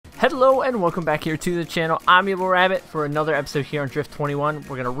Hello and welcome back here to the channel. I'm EvlRabbit for another episode here on Drift21.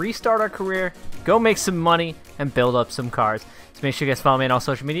 We're going to restart our career, go make some money, and build up some cars. So make sure you guys follow me on all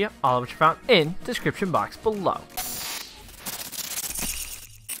social media, all of which are found in the description box below.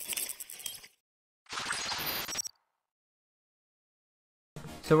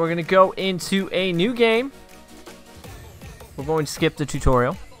 So we're going to go into a new game. We're going to skip the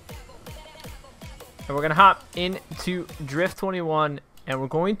tutorial. And we're going to hop into Drift21. And we're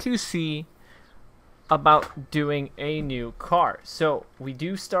going to see about doing a new car. So we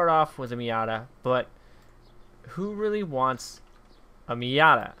do start off with a Miata, but who really wants a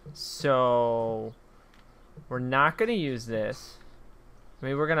Miata? So we're not going to use this. I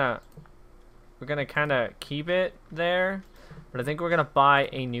mean, we're gonna kind of keep it there, but I think we're gonna buy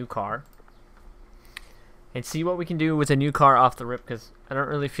a new car and see what we can do with a new car off the rip, because I don't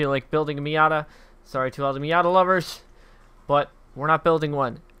really feel like building a Miata. Sorry to all the Miata lovers, but we're not building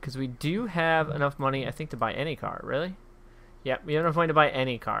one because we do have enough money, I think, to buy any car. Really? Yeah, we have enough money to buy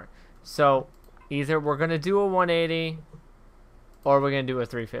any car. So either we're going to do a 180 or we're going to do a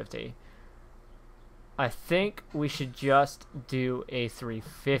 350. I think we should just do a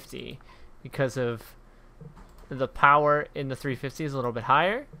 350 because of the power in the 350 is a little bit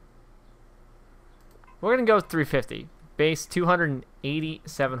higher. We're going to go with 350. Base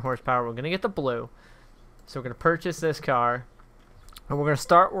 287 horsepower. We're going to get the blue. So we're going to purchase this car. And we're going to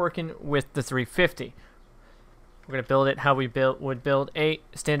start working with the 350. We're going to build it how we would build a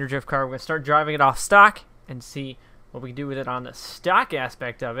standard drift car. We're going to start driving it off stock and see what we can do with it on the stock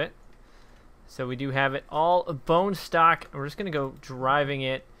aspect of it. So we do have it all bone stock. And we're just going to go driving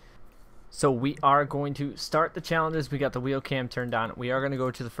it. So we are going to start the challenges. We got the wheel cam turned on. We are going to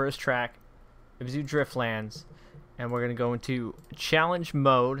go to the first track, Ibizu Driftlands. And we're going to go into challenge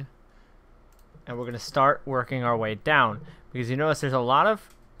mode. And we're going to start working our way down. Because you notice there's a lot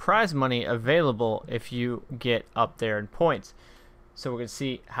of prize money available if you get up there in points. So we're going to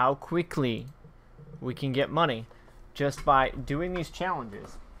see how quickly we can get money just by doing these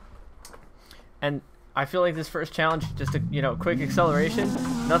challenges. And I feel like this first challenge, just a quick acceleration,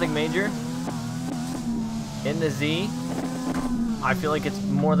 nothing major. In the Z, I feel like it's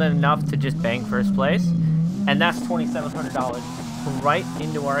more than enough to just bang first place. And that's $2,700 right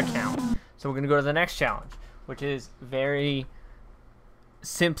into our account. So we're going to go to the next challenge, which is very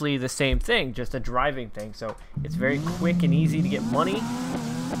simply the same thing, just a driving thing. So it's very quick and easy to get money,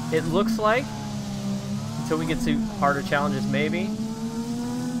 it looks like, until we get to harder challenges maybe.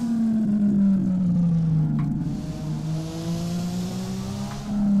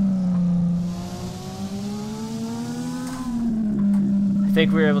 I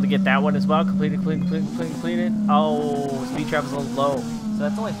think we were able to get that one as well. Completed. Oh, speed trap is a little low. So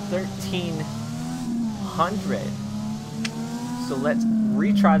that's only 1,300. So let's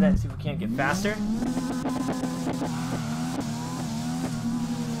retry that and see if we can't get faster.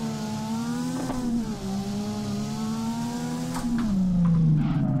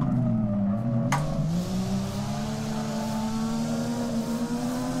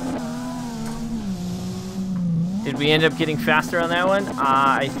 Did we end up getting faster on that one?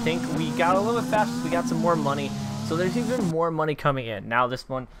 I think we got a little bit faster. We got some more money. So there's even more money coming in. Now this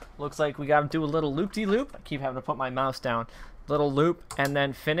one looks like we got to do a little loop-de-loop. I keep having to put my mouse down. Little loop and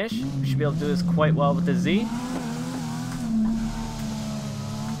then finish. We should be able to do this quite well with the Z.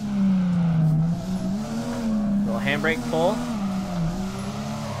 Little handbrake pull.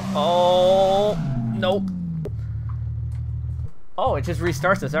 Oh, nope. Oh, it just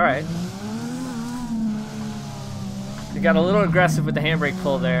restarts us. All right. We got a little aggressive with the handbrake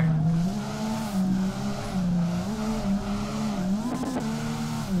pull there.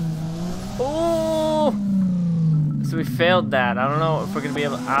 Oh! So we failed that. I don't know if we're going to be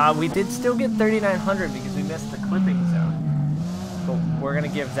able... we did still get 3,900 because we missed the clipping zone. But we're going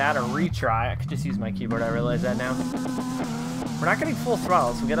to give that a retry. I could just use my keyboard. I realize that now. We're not getting full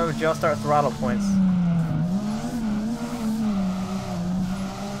throttle, so we got to adjust our throttle points.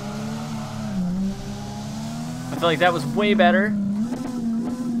 I feel like that was way better.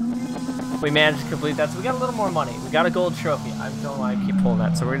 We managed to complete that, so we got a little more money. We got a gold trophy. I don't know why I keep pulling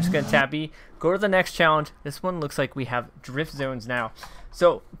that. So we're just going to tap E, go to the next challenge. This one looks like we have drift zones now.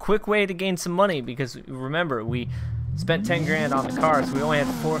 So quick way to gain some money, because remember, we spent 10 grand on the car, so we only had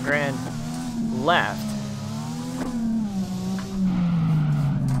 4 grand left.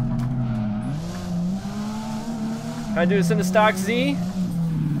 Can I do this in the stock Z?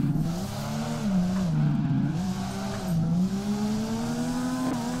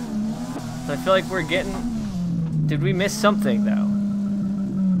 I feel like we're getting... Did we miss something, though?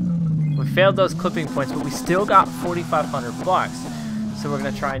 We failed those clipping points, but we still got 4,500 bucks. So we're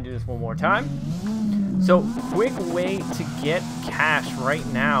going to try and do this one more time. So quick way to get cash right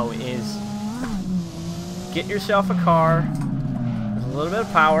now is get yourself a car with a little bit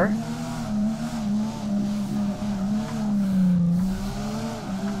of power.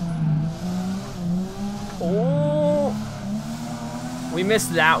 Oh, we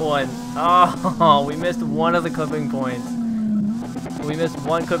missed that one. Oh, we missed one of the clipping points. We missed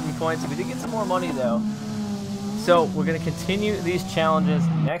one clipping point, so we did get some more money though. So we're going to continue these challenges.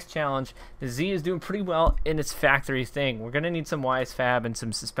 Next challenge, the Z is doing pretty well in its factory thing. We're going to need some YSFab and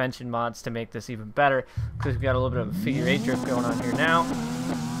some suspension mods to make this even better, because we've got a little bit of a figure 8 drift going on here now.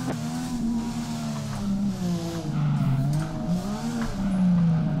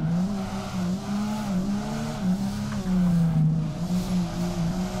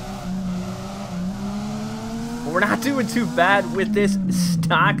 We're not doing too bad with this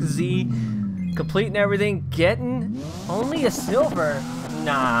stock Z. Completing everything, getting only a silver.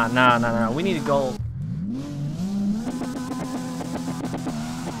 Nah. We need a gold.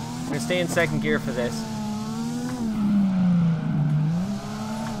 We're gonna stay in second gear for this.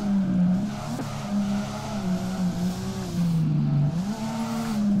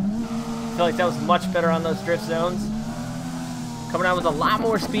 I feel like that was much better on those drift zones. Coming out with a lot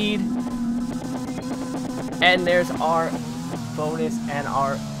more speed. And there's our bonus and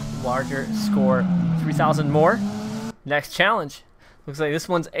our larger score, 3,000 more. Next challenge. Looks like this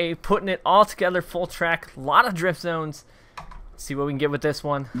one's putting it all together, full track, a lot of drift zones. Let's see what we can get with this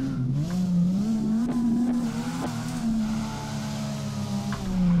one.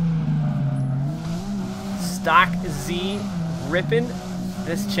 Stock Z ripping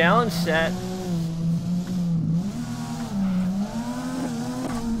this challenge set.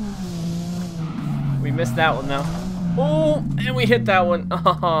 We missed that one though. Oh, and we hit that one.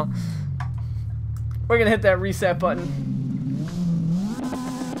 Oh, we're gonna hit that reset button.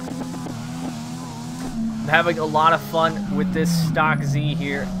 I'm having a lot of fun with this stock Z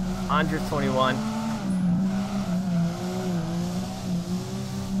here on DRIFT21.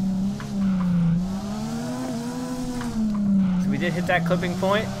 So we did hit that clipping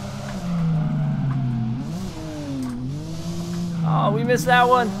point. Oh, we missed that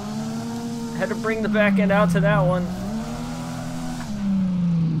one. Had to bring the back end out to that one.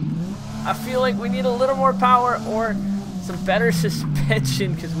 I feel like we need a little more power or some better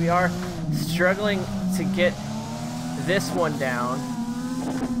suspension, because we are struggling to get this one down.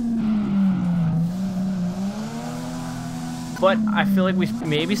 But I feel like we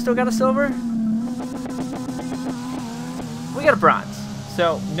maybe still got a silver. We got a bronze.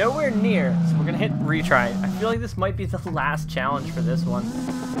 So nowhere near. So we're gonna hit retry. I feel like this might be the last challenge for this one.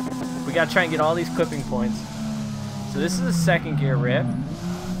 We gotta try and get all these clipping points. So this is a second gear rip.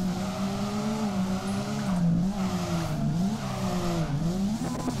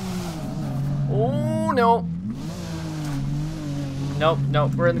 Oh no.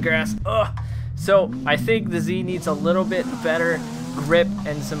 Nope, we're in the grass. Ugh. So I think the Z needs a little bit better grip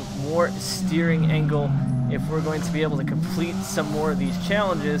and some more steering angle if we're going to be able to complete some more of these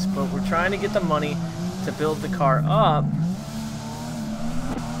challenges, but we're trying to get the money to build the car up.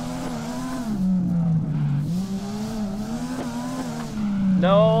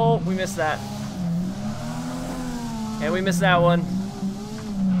 No, we missed that. And we missed that one.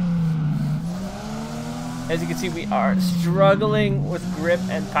 As you can see, we are struggling with grip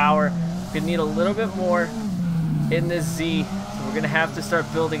and power. We need a little bit more in this Z, so we're gonna have to start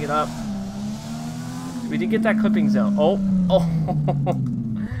building it up. We did get that clipping zone. Oh.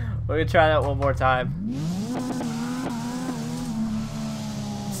 We're gonna try that one more time.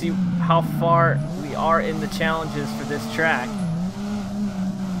 See how far we are in the challenges for this track.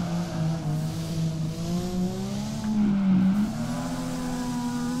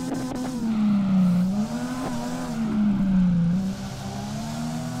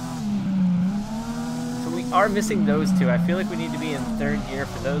 Are missing those two. I feel like we need to be in third gear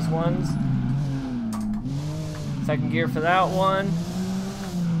for those ones. Second gear for that one.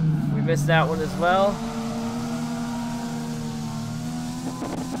 We missed that one as well.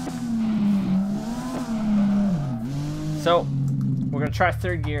 So we're gonna try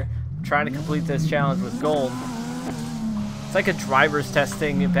third gear. I'm trying to complete this challenge with gold. It's like a driver's test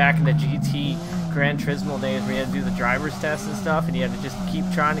thing back in the GT Gran Turismo days where you had to do the driver's test and stuff, and you had to just keep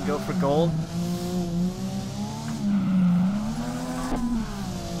trying to go for gold.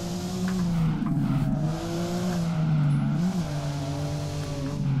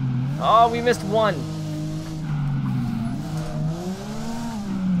 Oh, we missed one.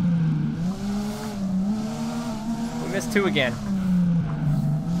 We missed two again.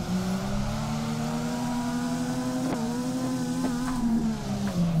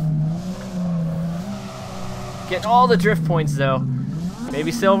 Get all the drift points though.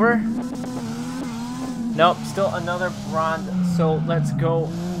 Maybe silver? Nope, still another bronze. So let's go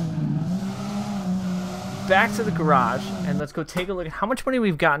back to the garage and let's go take a look at how much money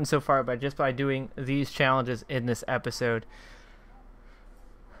we've gotten so far by doing these challenges in this episode.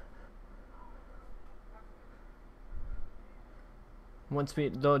 Once we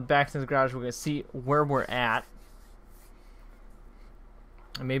load back to the garage, we're going to see where we're at.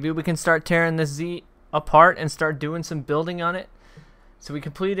 And maybe we can start tearing this Z apart and start doing some building on it. So we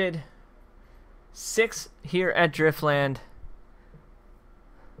completed 6 here at Driftland.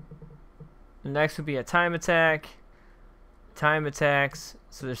 The next would be a time attack. Time attacks.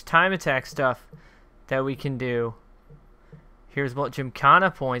 So there's time attack stuff that we can do. Here's what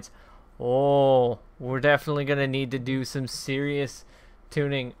Gymkhana points. Oh, we're definitely going to need to do some serious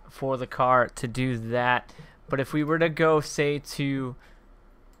tuning for the car to do that. But if we were to go, say, to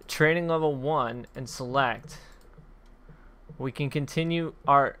training level 1 and select, we can continue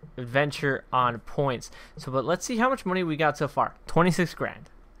our adventure on points. So, but let's see how much money we got so far. 26 grand.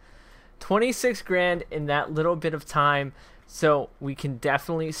 26 grand in that little bit of time. So we can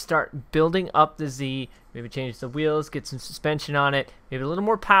definitely start building up the Z. Maybe change the wheels, get some suspension on it, maybe a little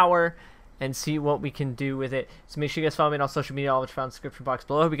more power, and see what we can do with it. So make sure you guys follow me on all social media, all which found in the description box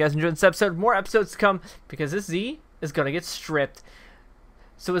below. Hope you guys enjoyed this episode. More episodes to come because this Z is going to get stripped.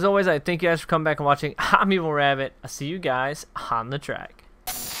 So as always, I thank you guys for coming back and watching. I'm EvlRabbit. I'll see you guys on the track.